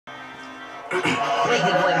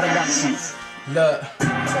Wicked Boy Productions. Look,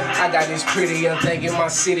 I got this pretty young thing in my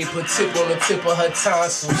city, put tip on the tip of her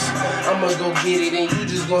tonsils. I'ma go get it and you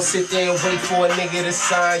just gon' sit there and wait for a nigga to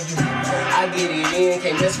sign you. I get it in,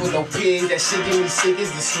 can't mess with no pig, that shit get me sick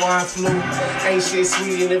as the swine flu. Ain't shit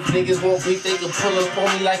sweet and if niggas won't beat, they can pull up on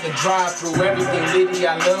me like a drive-thru. Everything litty,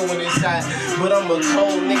 I love when it's hot, but I'm a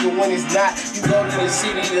cold nigga when it's not. You go to the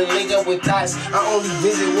city to link up with thoughts, I only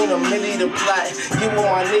visit when I'm ready to plot. Get with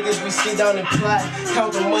my niggas, we sit down and plot.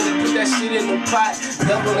 Count the money, put that shit in the pot.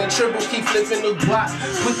 Double and triple, keep flipping the guap.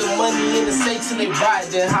 Put the money in the safe till they ride.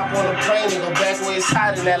 Then hop on a plane and go back where it's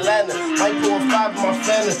hot in Atlanta. Might pour a 5 in my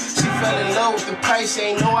Fender. She fell in love with the price,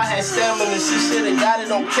 she ain't know I had stamina. She should've got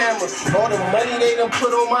it on camera. All the money they done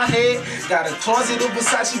put on my head. Got a closet of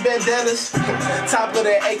Versace bandanas. Top of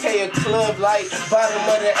the AK a club light. Bottom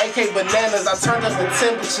of the AK bananas. I turned up the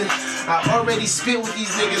temperature. I already spit with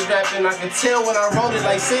these niggas rapping. I can tell when I wrote it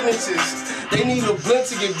like signatures. They need a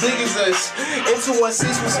blunt to get big as us. Into 1-6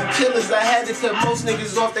 with some killers. I had to cut most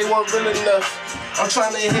niggas off, they weren't real enough. I'm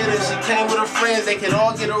trying to hit her, she came with her friends. They could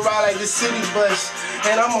all get a ride like the city bus.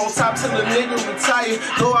 And I'm on top till the nigga retire.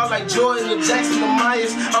 Go out like Jordan and Jackson and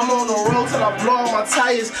Myers. I'm on the road till I blow all my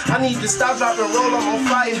tires. I need to stop, drop, and roll, I'm on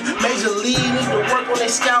fire. Major league need to work when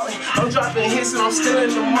they scouting. I'm dropping hits and I'm still in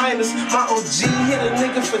the minors. My OG hit a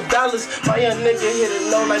nigga for dollars. My young nigga hit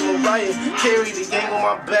a no like Mariah. Carry the gang on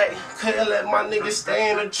my back. Couldn't let my nigga stay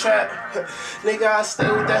in the trap. Nigga, I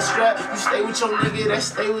stay with that strap. You stay with your nigga that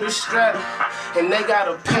stay with the strap. And they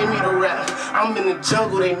gotta pay me to rap. I'm in the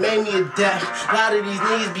jungle, they made me adapt. A lot of these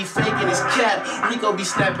niggas be faking his cap. Rico be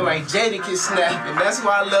snapping like Jada can snap. And that's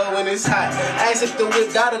why I love when it's hot. Ask if the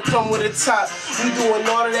whip gotta come with a top. We doing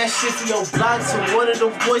all of that shit for your block. So one of the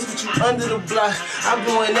boys with you under the block. I'm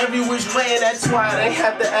going every which way and that's why they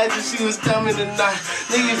have to ask if she was coming or not.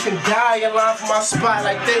 Niggas can die in line for my spot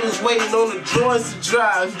like they was waiting on the drawings to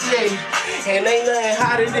drive. Yeah, and ain't nothing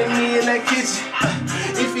hotter than me in that kitchen.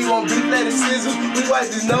 If he want beef, let it sizzle. We wipe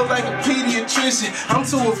his nose like a pediatrician. I'm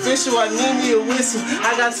too official, I need me a whistle.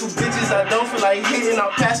 I got 2 bitches I don't feel like hitting.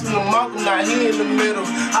 I'll pass from the mark, I'm not here in the middle.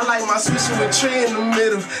 I like my switcher with Trey in the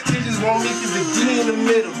middle. She just want me cause the D in the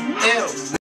middle. L.